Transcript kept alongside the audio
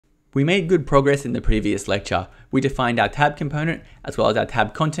We made good progress in the previous lecture. We defined our tab component as well as our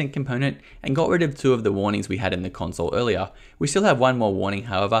tab content component and got rid of two of the warnings we had in the console earlier. We still have one more warning,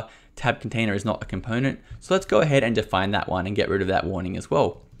 however, tab container is not a component, so let's go ahead and define that one and get rid of that warning as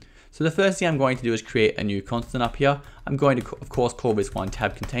well. So the first thing I'm going to do is create a new constant up here. I'm going to of course call this one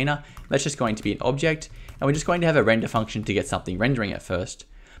tab container. That's just going to be an object, and we're just going to have a render function to get something rendering at first.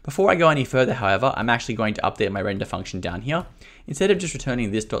 Before I go any further, however, I'm actually going to update my render function down here. Instead of just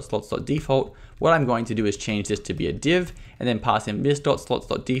returning this.slots.default, what I'm going to do is change this to be a div and then pass in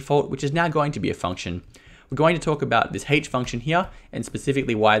this.slots.default, which is now going to be a function. We're going to talk about this h function here and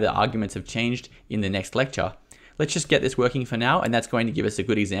specifically why the arguments have changed in the next lecture. Let's just get this working for now, and that's going to give us a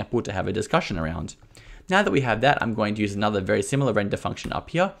good example to have a discussion around. Now that we have that, I'm going to use another very similar render function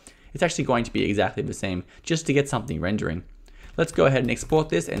up here. It's actually going to be exactly the same, just to get something rendering. Let's go ahead and export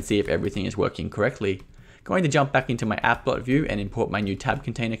this and see if everything is working correctly. Going to jump back into my app.view and import my new tab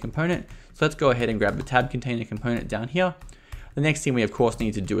container component. So let's go ahead and grab the tab container component down here. The next thing we of course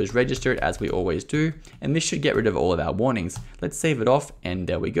need to do is register it, as we always do, and this should get rid of all of our warnings. Let's save it off, and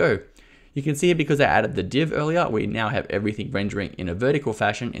there we go. You can see here, because I added the div earlier, we now have everything rendering in a vertical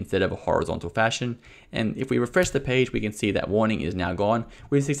fashion instead of a horizontal fashion. And if we refresh the page, we can see that warning is now gone.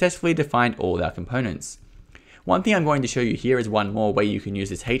 We've successfully defined all of our components. One thing I'm going to show you here is one more way you can use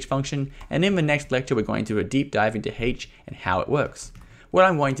this h function, and in the next lecture we're going to do a deep dive into h and how it works. What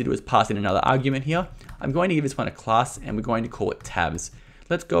I'm going to do is pass in another argument here. I'm going to give this one a class and we're going to call it tabs.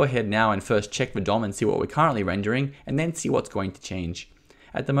 Let's go ahead now and first check the DOM and see what we're currently rendering, and then see what's going to change.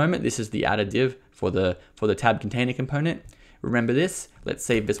 At the moment, this is the added div for the tab container component. Remember this. Let's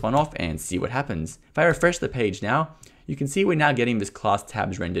save this one off and see what happens. If I refresh the page now, you can see we're now getting this class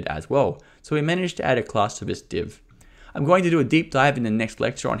tabs rendered as well. So we managed to add a class to this div. I'm going to do a deep dive in the next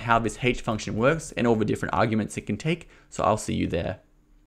lecture on how this h function works and all the different arguments it can take, so I'll see you there.